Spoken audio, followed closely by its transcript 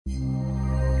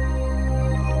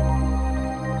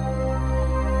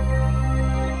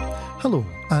Hello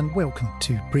and welcome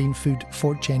to Brain Food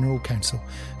for General Counsel,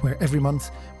 where every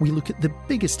month we look at the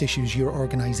biggest issues your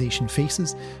organisation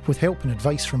faces with help and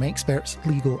advice from experts,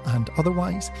 legal and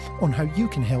otherwise, on how you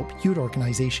can help your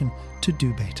organisation to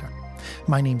do better.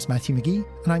 My name's Matthew McGee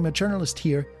and I'm a journalist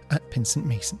here at Pinsent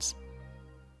Masons.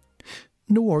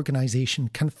 No organisation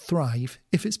can thrive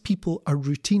if its people are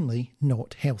routinely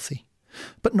not healthy.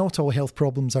 But not all health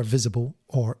problems are visible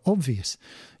or obvious.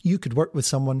 You could work with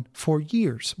someone for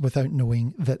years without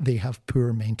knowing that they have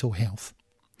poor mental health.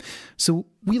 So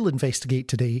we'll investigate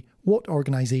today what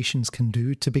organisations can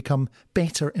do to become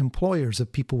better employers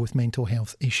of people with mental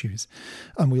health issues.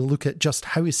 And we'll look at just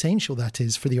how essential that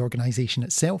is for the organisation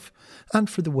itself and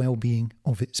for the well-being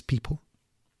of its people.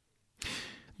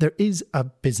 There is a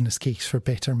business case for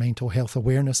better mental health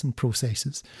awareness and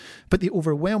processes, but the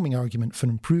overwhelming argument for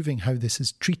improving how this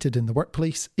is treated in the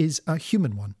workplace is a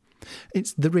human one.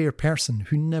 It's the rare person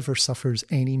who never suffers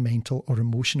any mental or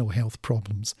emotional health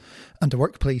problems, and a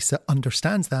workplace that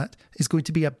understands that is going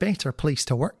to be a better place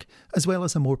to work, as well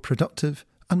as a more productive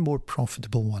and more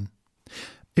profitable one.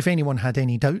 If anyone had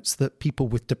any doubts that people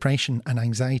with depression and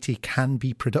anxiety can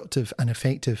be productive and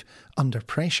effective under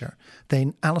pressure,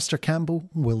 then Alastair Campbell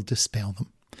will dispel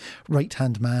them.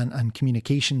 Right-hand man and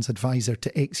communications advisor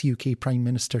to ex-UK Prime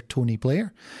Minister Tony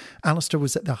Blair, Alastair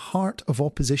was at the heart of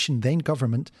opposition then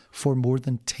government for more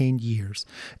than 10 years,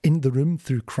 in the room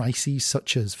through crises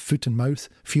such as foot and mouth,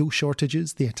 fuel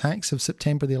shortages, the attacks of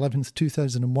September the 11th,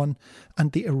 2001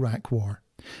 and the Iraq War.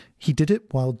 He did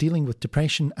it while dealing with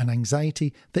depression and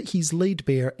anxiety that he's laid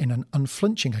bare in an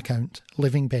unflinching account,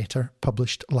 Living Better,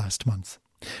 published last month.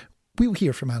 We'll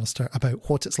hear from Alastair about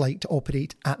what it's like to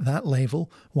operate at that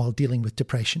level while dealing with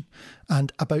depression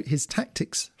and about his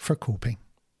tactics for coping.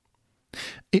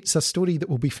 It's a story that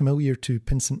will be familiar to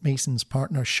Pinsent Masons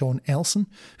partner Sean Elson,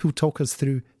 who'll talk us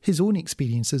through his own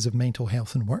experiences of mental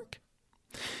health and work.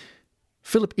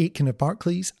 Philip Aitken of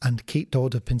Barclays and Kate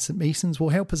Dodd of Pinsent Masons will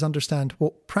help us understand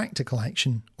what practical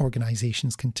action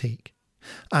organisations can take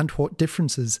and what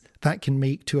differences that can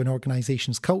make to an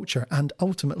organisation's culture and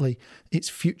ultimately its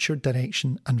future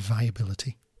direction and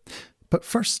viability. But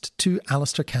first to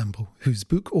Alastair Campbell, whose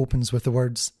book opens with the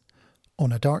words,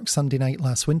 "On a dark Sunday night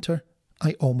last winter,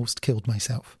 I almost killed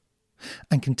myself,"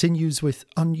 and continues with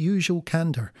unusual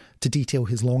candour to detail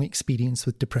his long experience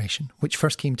with depression, which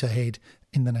first came to a head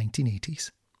in the 1980s.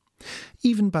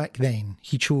 Even back then,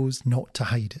 he chose not to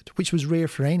hide it, which was rare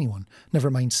for anyone,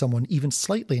 never mind someone even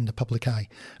slightly in the public eye,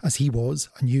 as he was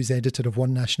a news editor of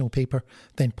one national paper,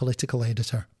 then political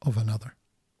editor of another.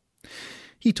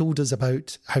 He told us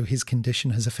about how his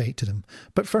condition has affected him,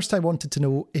 but first I wanted to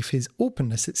know if his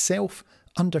openness itself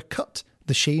undercut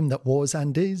the shame that was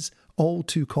and is all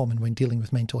too common when dealing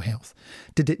with mental health.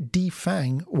 Did it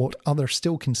defang what others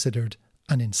still considered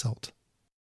an insult?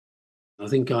 I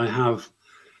think I have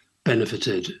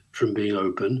benefited from being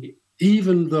open,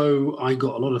 even though I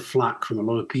got a lot of flack from a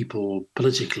lot of people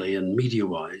politically and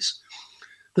media-wise.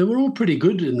 They were all pretty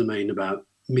good in the main about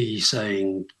me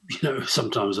saying,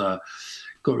 sometimes I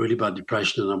got really bad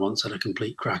depression and I once had a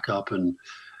complete crack up and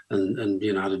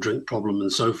had a drink problem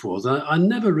and so forth. I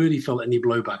never really felt any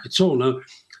blowback at all. Now,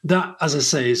 that, as I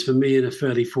say, is for me in a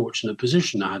fairly fortunate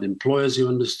position. I had employers who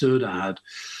understood. I had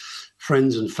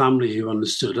friends and family who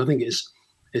understood. I think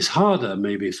it's harder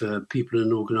maybe for people in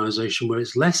an organisation where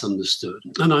it's less understood.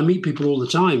 And I meet people all the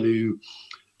time who,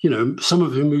 some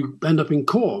of whom who end up in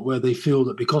court where they feel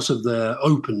that because of their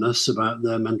openness about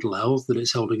their mental health, that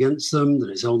it's held against them, that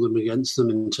it's held against them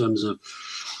in terms of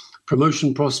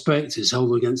promotion prospects, it's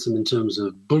held against them in terms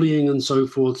of bullying and so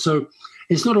forth. So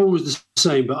it's not always the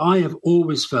same, but I have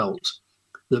always felt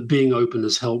that being open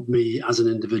has helped me as an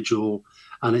individual,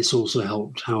 and it's also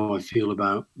helped how I feel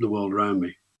about the world around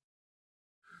me.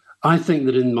 I think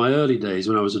that in my early days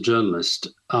when I was a journalist,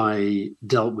 I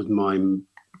dealt with my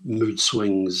mood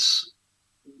swings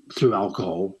through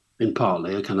alcohol, in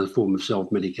partly a kind of form of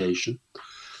self-medication,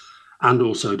 and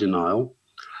also denial.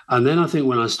 And then I think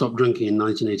when I stopped drinking in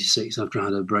 1986 after I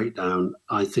had a breakdown,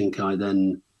 I think I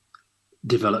then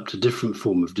developed a different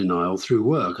form of denial through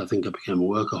work. I think I became a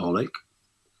workaholic.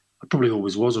 I probably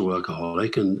always was a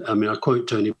workaholic. And I quote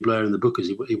Tony Blair in the book as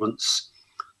he once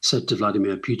said to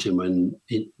Vladimir Putin when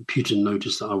Putin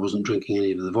noticed that I wasn't drinking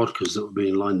any of the vodkas that were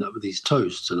being lined up with these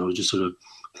toasts. And I was just sort of,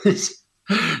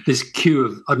 this queue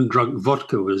of undrunk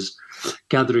vodka was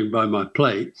gathering by my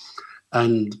plate.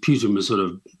 And Putin was sort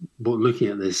of looking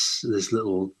at this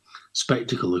little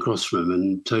spectacle across from him,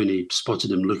 and Tony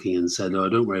spotted him looking and said, "Oh,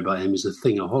 don't worry about him, he's a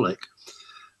thingaholic."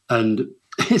 And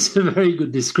it's a very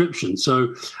good description.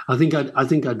 So I think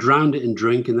I drowned it in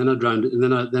drink, and then I drowned it, and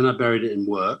then I buried it in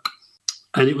work.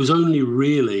 And it was only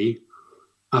really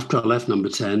after I left Number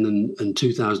 10 in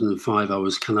 2005, I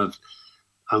was kind of,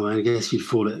 I mean, I guess you'd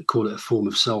call it a form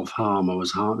of self-harm. I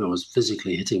was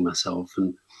physically hitting myself.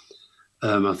 And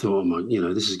I thought,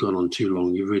 this has gone on too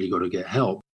long. You've really got to get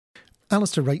help.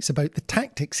 Alistair writes about the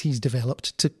tactics he's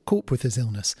developed to cope with his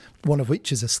illness, one of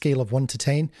which is a scale of 1 to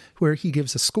 10, where he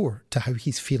gives a score to how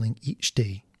he's feeling each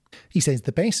day. He says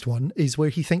the best one is where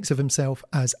he thinks of himself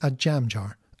as a jam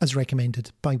jar, as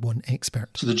recommended by one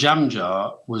expert. So the jam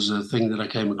jar was a thing that I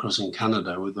came across in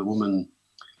Canada with a woman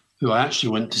who I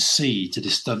actually went to see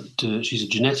she's a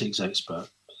genetics expert.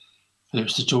 And it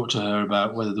was to talk to her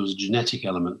about whether there was a genetic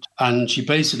element. And she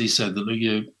basically said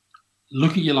that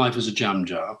look at your life as a jam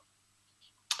jar.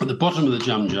 At the bottom of the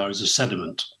jam jar is a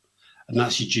sediment, and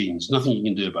that's your genes. Nothing you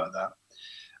can do about that.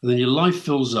 And then your life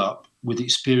fills up with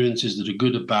experiences that are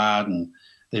good or bad, and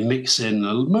they mix in.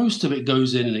 Most of it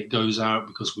goes in and it goes out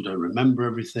because we don't remember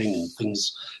everything, and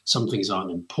some things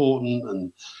aren't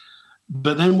important.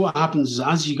 But then what happens is,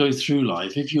 as you go through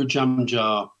life, if your jam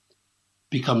jar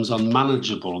becomes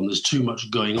unmanageable and there's too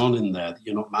much going on in there that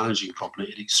you're not managing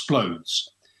properly, it explodes.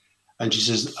 And she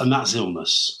says, and that's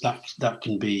illness. That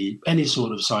can be any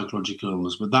sort of psychological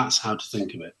illness, but that's how to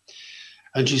think of it.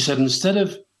 And she said, instead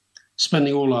of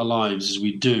spending all our lives, as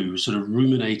we do, sort of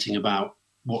ruminating about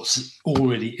what's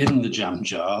already in the jam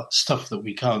jar, stuff that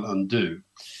we can't undo,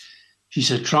 she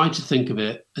said, try to think of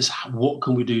it as what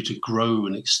can we do to grow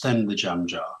and extend the jam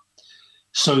jar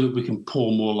so that we can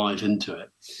pour more life into it.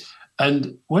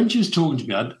 And when she was talking to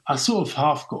me, I sort of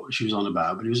half got what she was on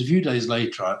about, but it was a few days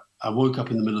later, I woke up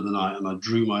in the middle of the night and I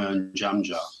drew my own jam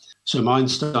jar. So mine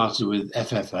started with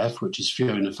FFF, which is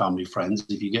Fiona Family Friends,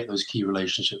 if you get those key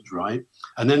relationships right.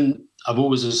 And then I've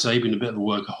always, as I say, been a bit of a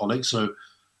workaholic. So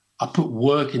I put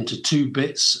work into 2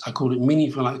 bits. I called it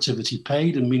meaningful activity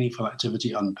paid and meaningful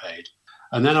activity unpaid.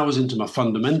 And then I was into my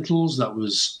fundamentals. That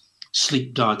was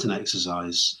sleep, diet and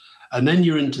exercise. And then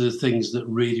you're into the things that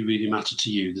really, really matter to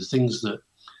you, the things that,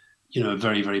 are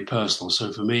very, very personal.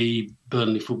 So for me,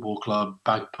 Burnley Football Club,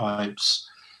 bagpipes,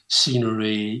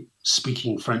 scenery,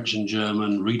 speaking French and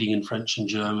German, reading in French and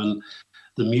German,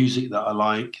 the music that I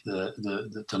like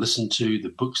the to listen to, the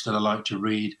books that I like to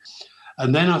read.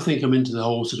 And then I think I'm into the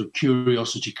whole sort of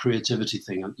curiosity, creativity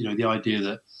thing, the idea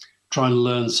that try and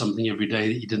learn something every day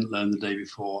that you didn't learn the day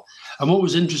before. And what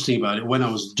was interesting about it, when I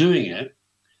was doing it,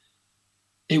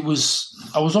 I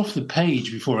was off the page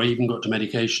before I even got to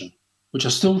medication, which I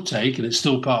still take, and it's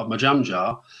still part of my jam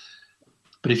jar.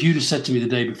 But if you'd have said to me the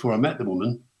day before I met the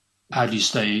woman, how do you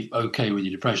stay okay with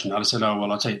your depression? I'd have said,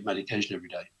 I take medication every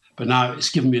day. But now it's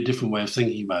given me a different way of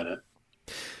thinking about it.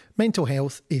 Mental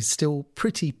health is still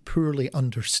pretty poorly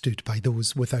understood by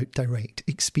those without direct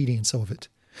experience of it.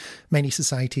 Many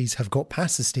societies have got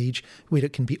past the stage where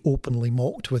it can be openly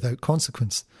mocked without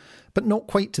consequence, but not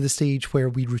quite to the stage where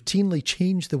we routinely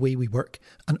change the way we work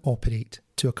and operate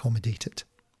to accommodate it.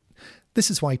 This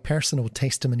is why personal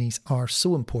testimonies are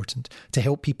so important, to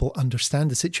help people understand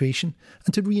the situation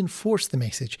and to reinforce the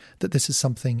message that this is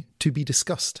something to be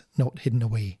discussed, not hidden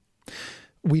away.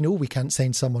 We know we can't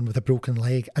send someone with a broken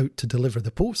leg out to deliver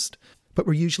the post, but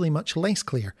we're usually much less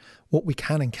clear what we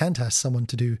can and can't ask someone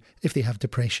to do if they have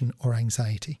depression or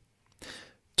anxiety.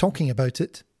 Talking about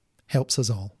it helps us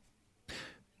all.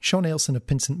 Sean Elson of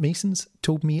Pinsent Masons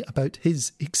told me about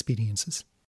his experiences.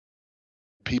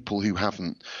 People who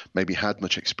haven't maybe had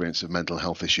much experience of mental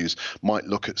health issues might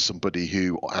look at somebody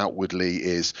who outwardly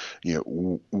is,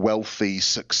 wealthy,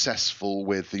 successful,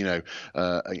 with a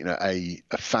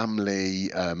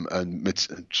family and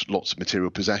lots of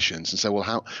material possessions, and say,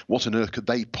 well, what on earth could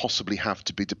they possibly have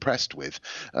to be depressed with?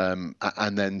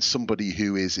 And then somebody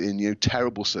who is in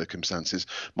terrible circumstances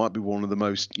might be one of the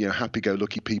most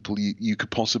happy-go-lucky people you could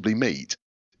possibly meet.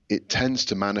 It tends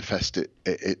to manifest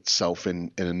itself in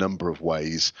a number of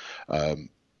ways: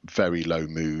 very low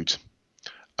mood,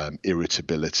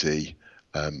 irritability,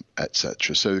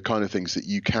 etc. So the kind of things that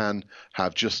you can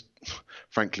have just,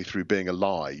 frankly, through being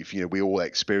alive. We all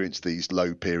experience these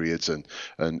low periods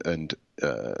and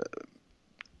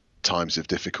times of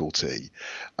difficulty.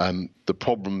 The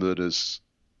problem that has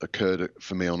occurred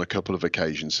for me on a couple of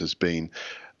occasions has been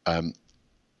the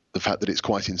fact that it's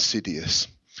quite insidious.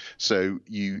 So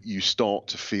you start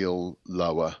to feel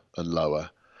lower and lower,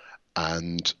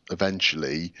 and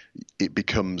eventually it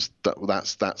becomes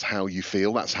that's how you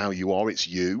feel, that's how you are, it's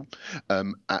you,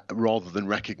 rather than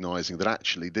recognizing that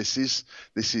actually this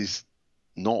is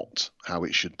not how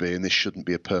it should be, and this shouldn't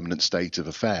be a permanent state of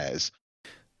affairs.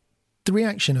 The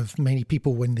reaction of many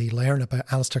people when they learn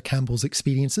about Alistair Campbell's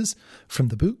experiences, from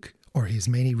the book or his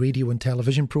many radio and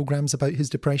television programmes about his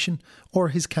depression, or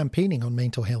his campaigning on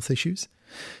mental health issues,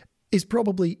 is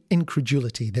probably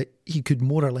incredulity that he could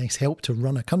more or less help to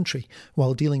run a country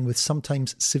while dealing with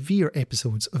sometimes severe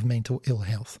episodes of mental ill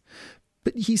health.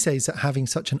 But he says that having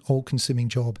such an all-consuming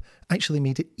job actually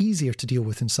made it easier to deal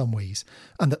with in some ways,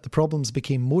 and that the problems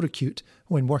became more acute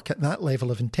when work at that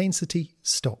level of intensity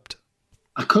stopped.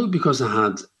 I coped because I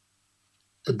had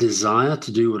a desire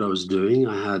to do what I was doing.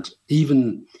 I had,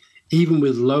 even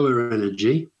with lower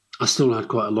energy, I still had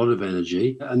quite a lot of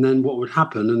energy. And then what would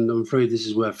happen, and I'm afraid this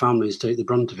is where families take the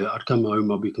brunt of it, I'd come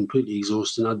home, I'd be completely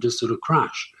exhausted, and I'd just sort of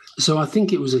crash. So I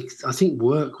think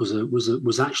work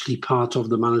was actually part of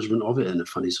the management of it in a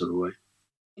funny sort of way.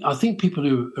 I think people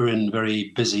who are in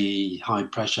very busy, high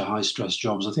pressure, high stress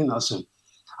jobs, I think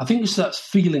it's that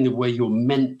feeling of where you're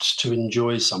meant to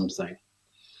enjoy something.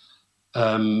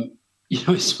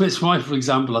 It's why, for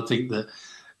example, I think that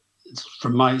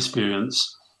from my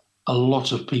experience, a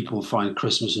lot of people find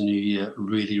Christmas and New Year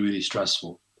really, really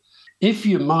stressful. If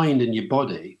your mind and your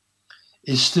body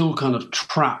is still kind of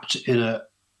trapped in a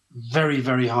very,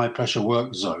 very high pressure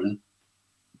work zone,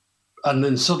 and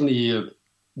then suddenly you're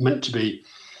meant to be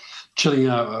chilling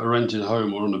out at a rented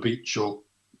home or on a beach or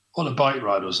on a bike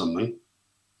ride or something,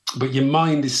 but your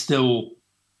mind is still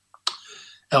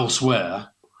elsewhere,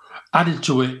 added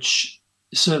to which,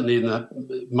 certainly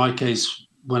in my case,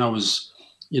 when I was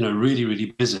really,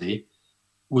 really busy,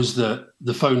 was that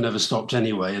the phone never stopped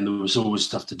anyway and there was always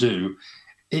stuff to do.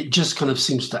 It just kind of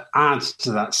seems to add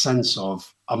to that sense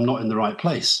of I'm not in the right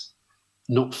place,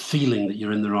 not feeling that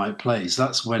you're in the right place.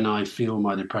 That's when I feel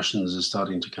my depressions are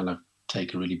starting to kind of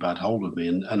take a really bad hold of me.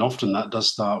 And often that does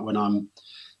start when I'm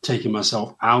taking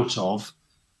myself out of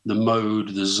the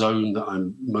mode, the zone that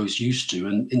I'm most used to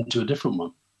and into a different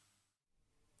one.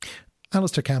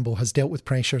 Alistair Campbell has dealt with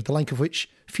pressure the like of which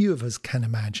few of us can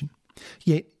imagine.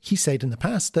 Yet he said in the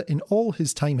past that in all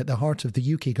his time at the heart of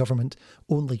the UK government,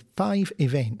 only 5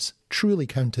 events truly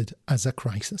counted as a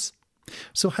crisis.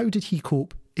 So how did he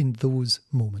cope in those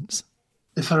moments?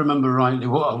 If I remember rightly,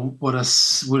 what I would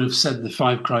have said the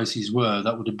 5 crises were,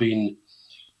 that would have been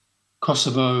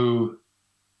Kosovo,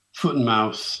 foot and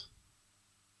mouth,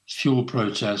 fuel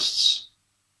protests,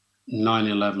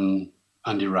 9/11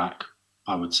 and Iraq,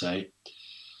 I would say.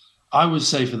 I would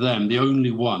say for them, the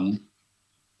only one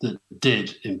that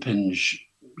did impinge,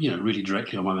 really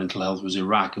directly on my mental health was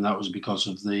Iraq. And that was because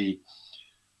of the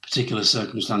particular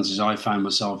circumstances I found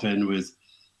myself in, with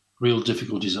real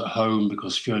difficulties at home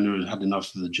because Fiona had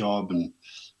enough of the job and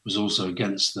was also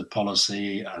against the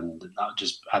policy. And that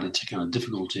just added to kind of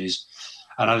difficulties,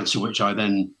 and added to which I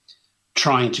then,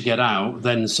 trying to get out,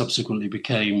 then subsequently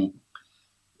became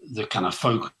the kind of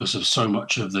focus of so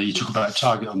much of you talk about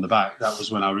target on the back. That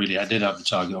was when I did have the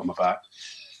target on my back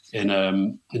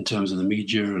in terms of the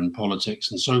media and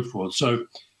politics and so forth. So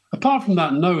apart from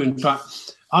that, no, in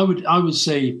fact, I would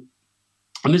say,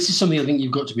 and this is something I think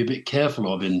you've got to be a bit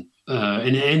careful of in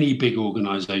any big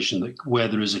organisation where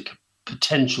there is a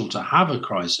potential to have a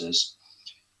crisis,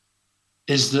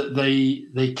 is that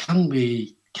they can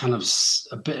be kind of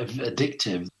a bit of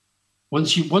addictive.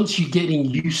 Once you're getting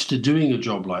used to doing a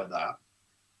job like that,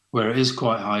 where it is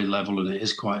quite high level and it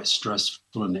is quite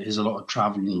stressful and it is a lot of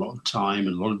travel and a lot of time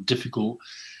and a lot of difficult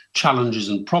challenges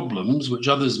and problems, which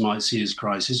others might see as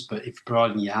crisis, but if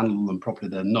providing you handle them properly,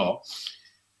 they're not.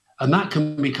 And that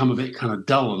can become a bit kind of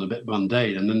dull and a bit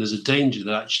mundane. And then there's a danger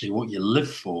that actually what you live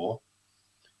for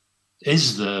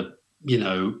is oh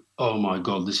my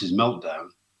God, this is meltdown.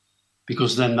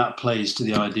 Because then that plays to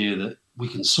the idea that we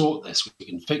can sort this, we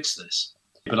can fix this.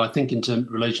 But I think in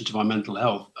relation to my mental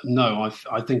health, no,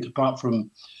 I think apart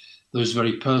from those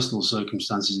very personal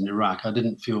circumstances in Iraq, I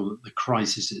didn't feel that the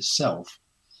crisis itself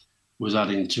was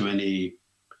adding to any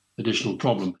additional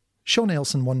problem. Sean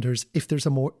Elson wonders if there's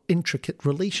a more intricate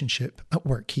relationship at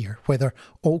work here, whether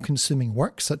all-consuming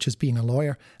work, such as being a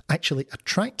lawyer, actually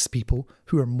attracts people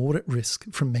who are more at risk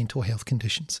from mental health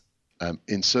conditions.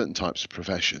 In certain types of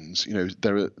professions,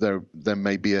 there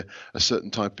may be a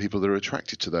certain type of people that are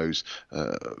attracted to those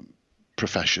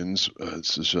professions,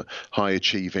 high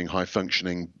achieving, high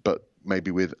functioning, but maybe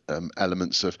with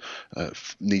elements of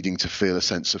needing to feel a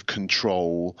sense of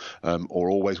control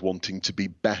or always wanting to be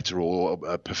better, or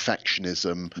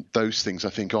perfectionism. Those things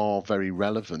I think are very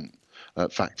relevant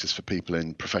factors for people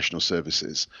in professional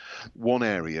services. One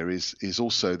area is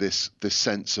also this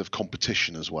sense of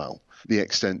competition as well. The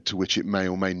extent to which it may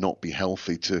or may not be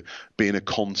healthy to be in a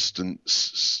constant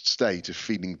state of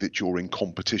feeling that you're in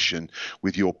competition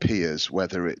with your peers,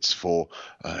 whether it's for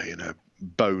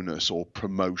bonus or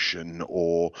promotion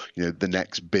or the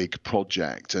next big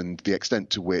project, and the extent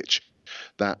to which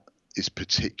that is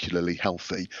particularly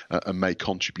healthy and may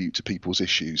contribute to people's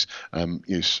issues.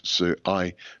 So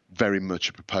I very much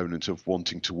a proponent of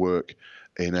wanting to work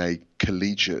in a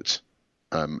collegiate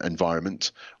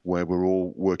environment where we're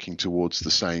all working towards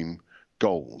the same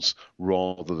goals,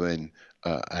 rather than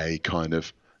a kind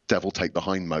of devil take the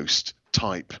hindmost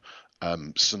type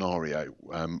scenario,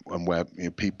 and where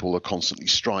people are constantly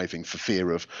striving for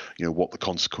fear of what the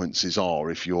consequences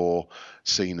are if you're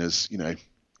seen as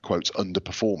quotes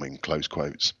underperforming, close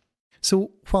quotes.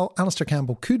 So while Alastair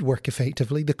Campbell could work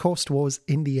effectively, the cost was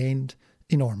in the end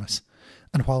enormous.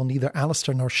 And while neither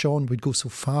Alastair nor Sean would go so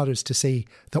far as to say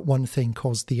that one thing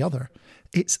caused the other,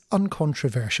 it's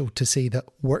uncontroversial to say that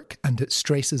work and its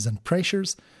stresses and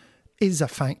pressures is a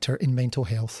factor in mental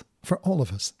health for all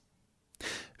of us.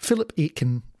 Philip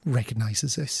Aitken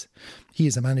recognises this. He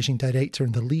is a managing director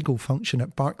in the legal function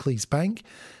at Barclays Bank,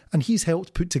 and he's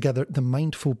helped put together the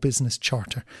Mindful Business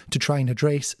Charter to try and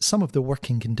address some of the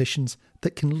working conditions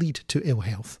that can lead to ill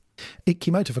health. It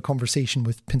came out of a conversation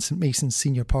with Pinsent Mason's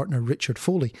senior partner Richard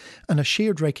Foley, and a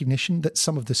shared recognition that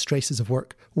some of the stresses of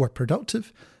work were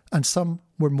productive and some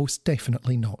were most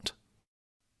definitely not.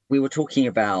 We were talking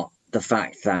about the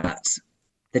fact that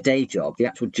the day job, the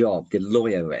actual job, the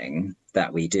lawyering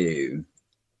that we do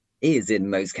is in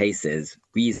most cases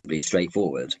reasonably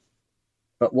straightforward.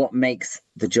 But what makes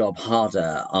the job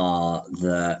harder are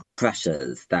the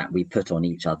pressures that we put on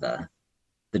each other,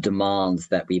 the demands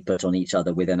that we put on each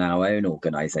other within our own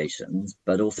organizations,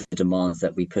 but also the demands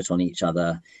that we put on each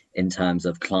other in terms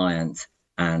of client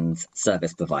and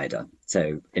service provider.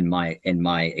 So in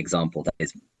my example, that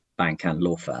is bank and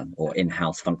law firm, or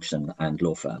in-house function and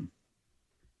law firm.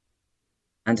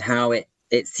 And how it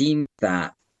seems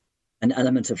that an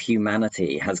element of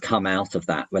humanity has come out of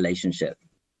that relationship.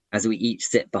 As we each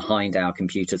sit behind our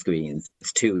computer screens,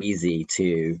 it's too easy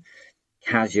to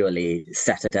casually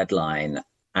set a deadline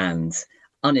and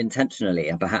unintentionally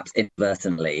and perhaps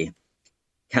inadvertently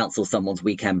cancel someone's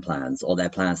weekend plans, or their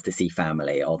plans to see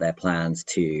family, or their plans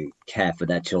to care for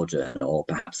their children, or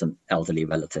perhaps some elderly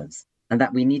relatives. And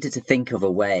that we needed to think of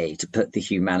a way to put the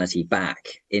humanity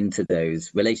back into those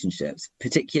relationships,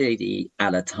 particularly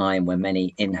at a time when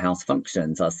many in-house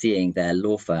functions are seeing their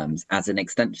law firms as an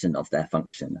extension of their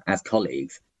function as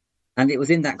colleagues. And it was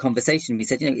in that conversation we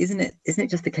said, isn't it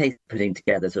just a case of putting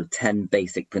together sort of 10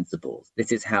 basic principles?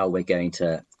 This is how we're going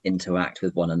to interact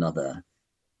with one another,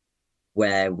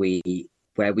 where we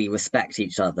respect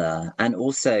each other, and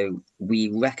also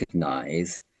we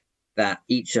recognize that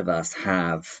each of us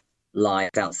have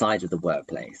lives outside of the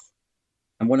workplace.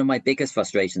 And one of my biggest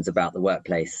frustrations about the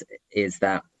workplace is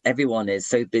that everyone is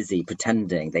so busy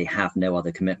pretending they have no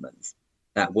other commitments,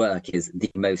 that work is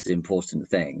the most important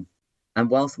thing. And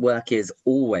whilst work is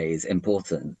always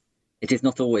important, it is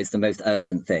not always the most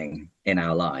urgent thing in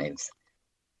our lives.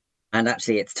 And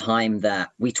actually, it's time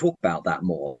that we talk about that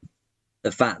more.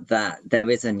 The fact that there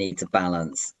is a need to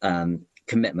balance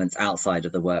commitments outside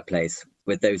of the workplace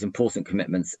with those important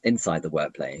commitments inside the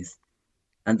workplace.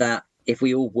 And that if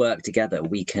we all work together,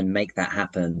 we can make that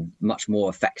happen much more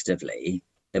effectively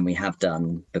than we have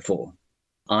done before.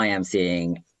 I am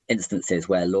seeing instances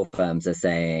where law firms are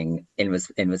saying in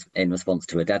response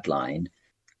to a deadline,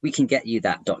 we can get you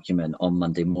that document on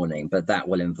Monday morning, but that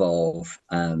will involve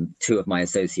 2 of my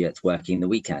associates working the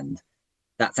weekend.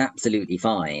 That's absolutely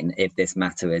fine if this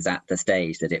matter is at the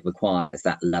stage that it requires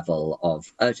that level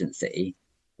of urgency.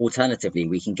 Alternatively,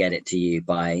 we can get it to you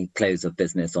by close of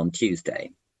business on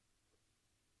Tuesday.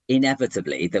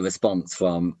 Inevitably, the response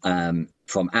from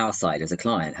our side as a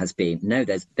client has been, no,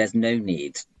 there's no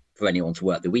need for anyone to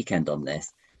work the weekend on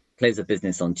this. Close of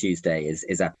business on Tuesday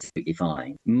is absolutely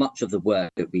fine. Much of the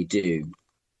work that we do,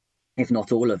 if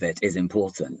not all of it, is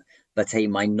important, but a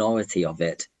minority of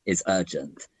it is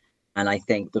urgent. And I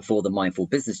think before the Mindful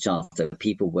Business Charter,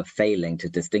 people were failing to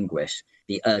distinguish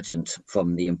the urgent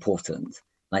from the important.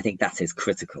 And I think that is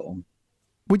critical.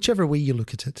 Whichever way you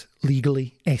look at it,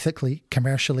 legally, ethically,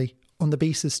 commercially, on the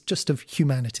basis just of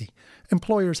humanity,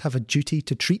 employers have a duty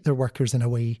to treat their workers in a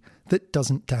way that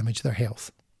doesn't damage their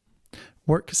health.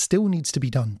 Work still needs to be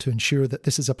done to ensure that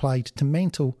this is applied to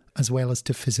mental as well as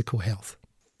to physical health.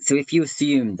 So if you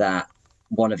assume that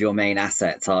one of your main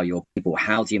assets are your people,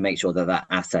 how do you make sure that that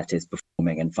asset is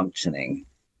performing and functioning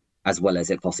as well as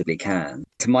it possibly can?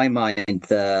 To my mind,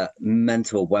 the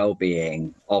mental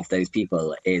well-being of those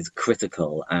people is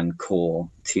critical and core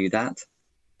to that.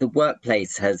 The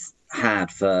workplace has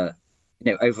had for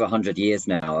over 100 years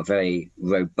now a very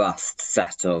robust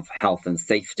set of health and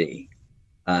safety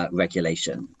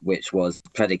regulation, which was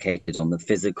predicated on the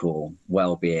physical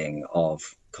well-being of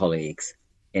colleagues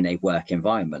in a work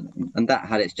environment. And that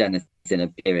had its genesis in a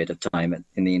period of time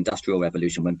in the Industrial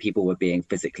Revolution when people were being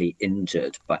physically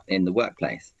injured in the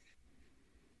workplace.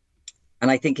 And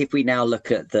I think if we now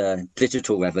look at the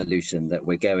digital revolution that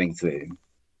we're going through,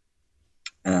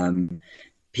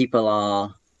 people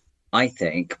are, I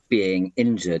think, being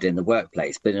injured in the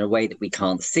workplace, but in a way that we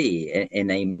can't see in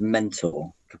a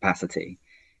mental capacity.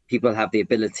 People have the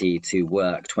ability to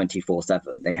work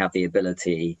 24/7. They have the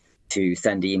ability to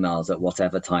send emails at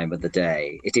whatever time of the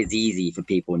day. It is easy for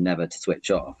people never to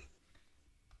switch off.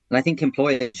 And I think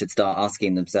employers should start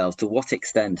asking themselves, to what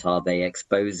extent are they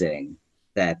exposing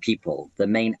their people, the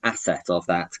main asset of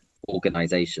that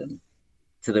organization,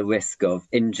 to the risk of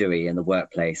injury in the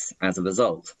workplace as a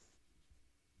result?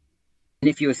 And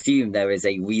if you assume there is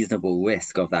a reasonable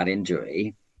risk of that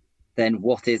injury, then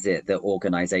what is it that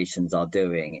organizations are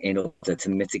doing in order to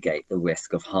mitigate the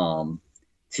risk of harm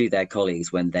to their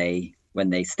colleagues when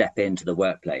they step into the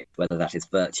workplace, whether that is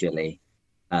virtually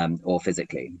or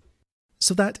physically?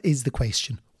 So that is the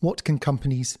question. What can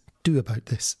companies do about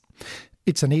this?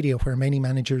 It's an area where many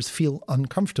managers feel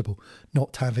uncomfortable,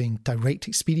 not having direct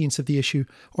experience of the issue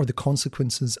or the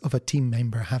consequences of a team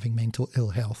member having mental ill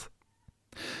health.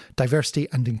 Diversity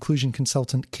and inclusion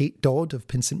consultant Kate Dodd of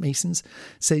Pinsent Masons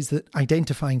says that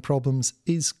identifying problems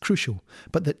is crucial,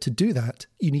 but that to do that,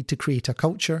 you need to create a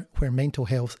culture where mental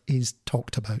health is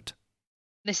talked about.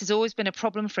 This has always been a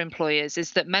problem for employers,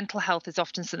 is that mental health is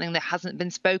often something that hasn't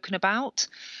been spoken about.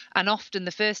 And often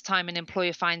the first time an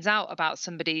employer finds out about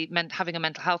somebody having a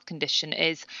mental health condition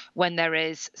is when there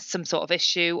is some sort of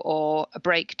issue or a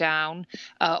breakdown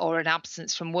or an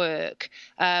absence from work.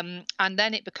 And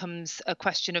then it becomes a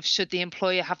question of, should the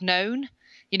employer have known?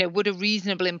 Would a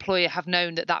reasonable employer have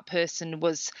known that that person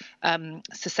was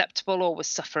susceptible or was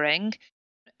suffering?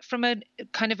 From a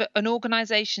kind of an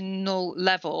organizational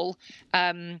level,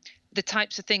 the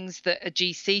types of things that a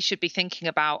GC should be thinking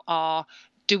about are,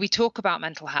 do we talk about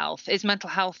mental health? Is mental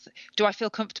health, do I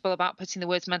feel comfortable about putting the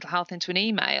words mental health into an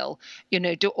email?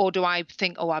 Or do I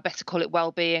think, I better call it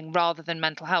well-being rather than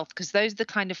mental health? Because those are the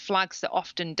kind of flags that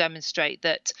often demonstrate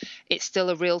that it's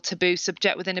still a real taboo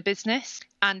subject within a business.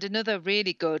 And another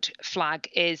really good flag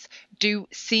is, do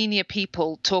senior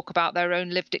people talk about their own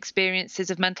lived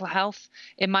experiences of mental health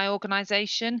in my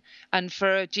organisation? And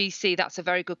for a GC, that's a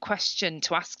very good question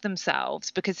to ask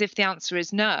themselves, because if the answer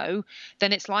is no,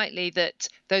 then it's likely that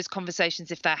those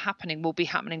conversations, if they're happening, will be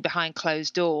happening behind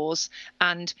closed doors.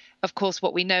 And of course,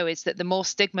 what we know is that the more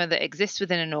stigma that exists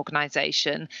within an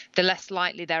organisation, the less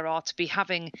likely there are to be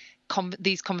having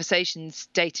these conversations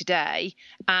day to day,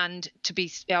 and to be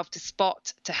able to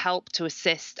spot, to help, to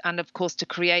assist, and of course to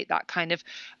create that kind of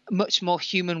much more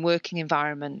human working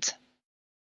environment.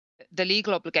 The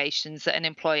legal obligations that an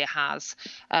employer has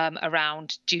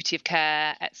around duty of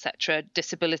care, etc.,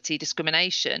 disability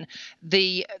discrimination,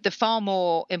 the far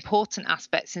more important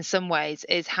aspects in some ways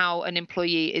is how an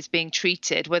employee is being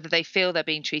treated, whether they feel they're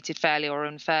being treated fairly or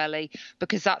unfairly,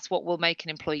 because that's what will make an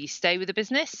employee stay with the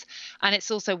business. And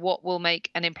it's also what will make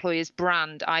an employer's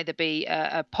brand either be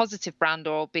a positive brand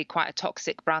or be quite a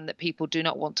toxic brand that people do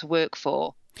not want to work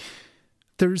for.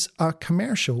 There's a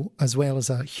commercial as well as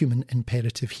a human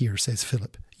imperative here, says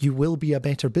Philip. You will be a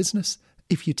better business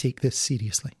if you take this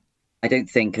seriously. I don't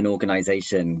think an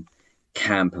organisation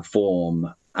can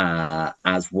perform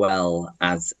as well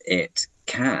as it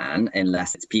can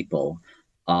unless its people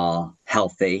are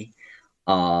healthy,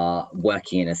 are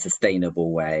working in a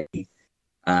sustainable way,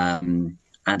 and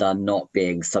are not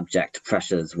being subject to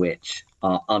pressures which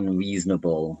are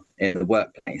unreasonable in the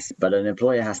workplace. But an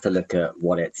employer has to look at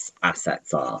what its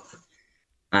assets are.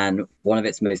 And one of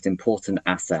its most important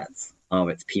assets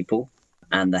are its people,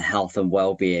 and the health and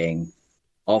well-being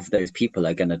of those people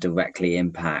are going to directly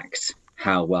impact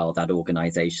how well that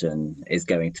organization is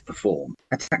going to perform.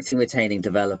 Attracting, retaining,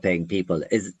 developing people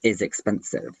is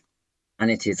expensive, and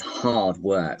it is hard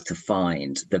work to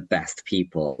find the best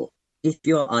people. If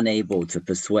you're unable to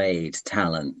persuade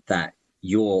talent that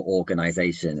your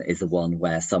organization is the one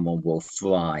where someone will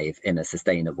thrive in a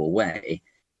sustainable way,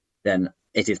 then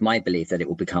it is my belief that it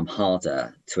will become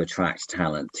harder to attract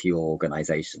talent to your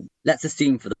organization. Let's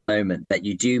assume for the moment that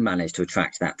you do manage to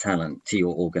attract that talent to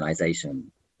your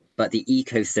organization, but the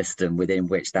ecosystem within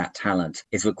which that talent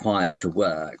is required to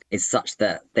work is such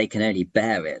that they can only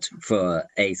bear it for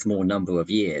a small number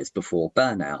of years before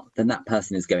burnout. Then that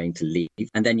person is going to leave,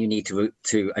 and then you need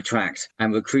to attract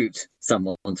and recruit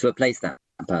someone to replace that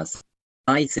person.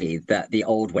 I see that the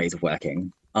old ways of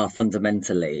working are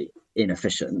fundamentally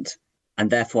inefficient, and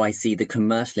therefore I see the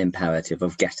commercial imperative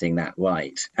of getting that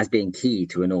right as being key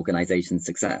to an organization's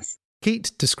success.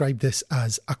 Kate described this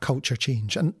as a culture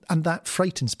change, and that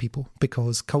frightens people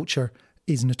because culture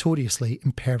is notoriously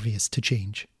impervious to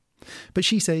change. But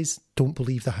she says, don't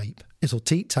believe the hype. It'll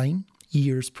take time,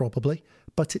 years probably,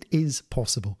 but it is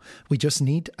possible. We just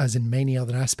need, as in many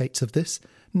other aspects of this,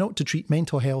 not to treat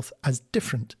mental health as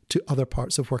different to other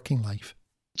parts of working life.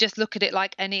 Just look at it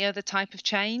like any other type of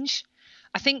change.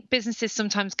 I think businesses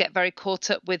sometimes get very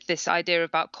caught up with this idea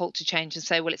about culture change and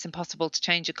say, well, it's impossible to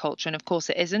change a culture. And of course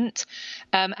it isn't.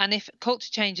 And if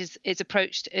culture change is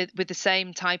approached with the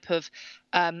same type of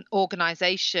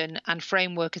organisation and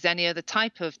framework as any other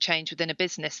type of change within a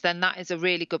business, then that is a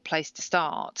really good place to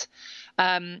start.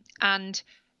 And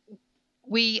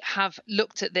we have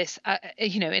looked at this,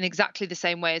 in exactly the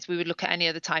same way as we would look at any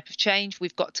other type of change.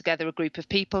 We've got together a group of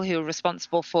people who are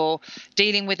responsible for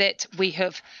dealing with it. We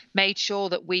have made sure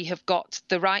that we have got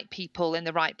the right people in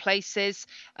the right places,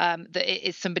 that it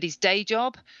is somebody's day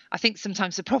job. I think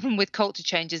sometimes the problem with culture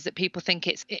change is that people think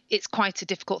it's quite a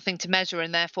difficult thing to measure,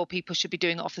 and therefore people should be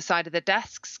doing it off the side of their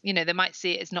desks. They might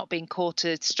see it as not being core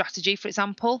to strategy, for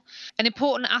example. An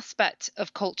important aspect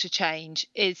of culture change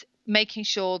is making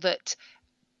sure that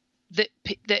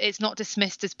it's not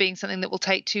dismissed as being something that will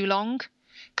take too long,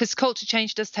 because culture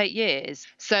change does take years.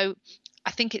 So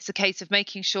I think it's a case of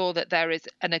making sure that there is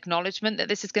an acknowledgement that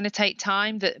this is going to take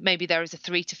time, that maybe there is a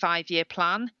 3 to 5 year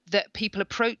plan, that people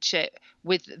approach it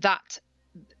with that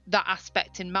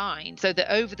aspect in mind, so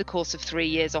that over the course of 3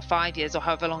 years or 5 years or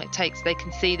however long it takes, they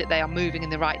can see that they are moving in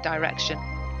the right direction.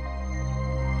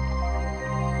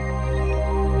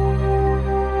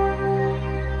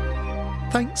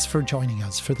 Thanks for joining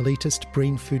us for the latest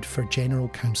Brain Food for General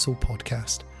Counsel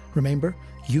podcast. Remember,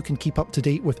 you can keep up to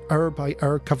date with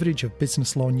hour-by-hour coverage of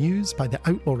business law news by the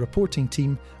Outlaw reporting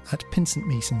team at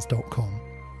pinsentmasons.com.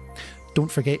 Don't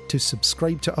forget to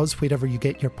subscribe to us wherever you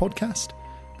get your podcast.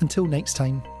 Until next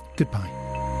time, goodbye.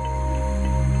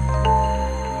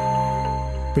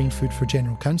 Brain Food for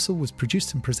General Counsel was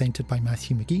produced and presented by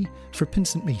Matthew McGee for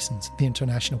Pinsent Masons, the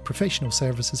international professional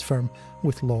services firm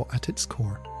with law at its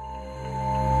core.